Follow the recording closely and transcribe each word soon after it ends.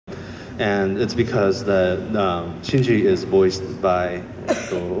And it's because Shinji is voiced by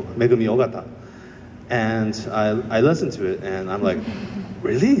Megumi Ogata. And I listened to it, and I'm like,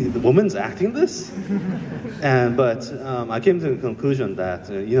 really? The woman's acting this? But I came to the conclusion that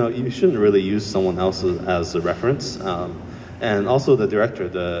you shouldn't really use someone else as a reference. And also the director,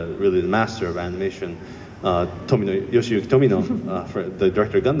 the master of animation, Yoshiyuki Tomino, the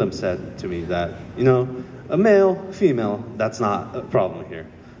director of Gundam, said to me that a male, female, that's not a problem here.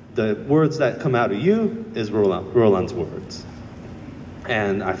 The words that come out of you is Roland's words.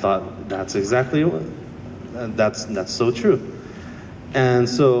 And I thought that's exactly what. That's so true. And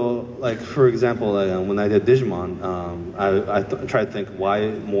so, like, for example, when I did Digimon, I tried to think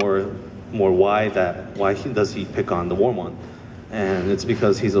why does he pick on the Wormmon? And it's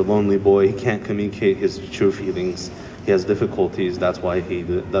because he's a lonely boy. He can't communicate his true feelings. He has difficulties. That's why he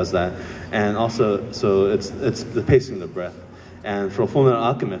does that. And also, so it's the pacing of the breath. And for Fullmetal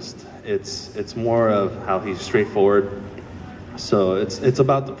Alchemist, it's more of how he's straightforward. So it's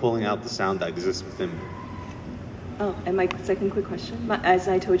about the pulling out the sound that exists within him. Oh, and my second quick question. As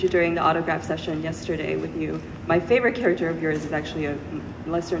I told you during the autograph session yesterday with you, my favorite character of yours is actually a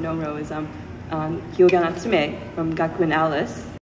lesser known role, is Hyoga Natsume from Gakuen Alice.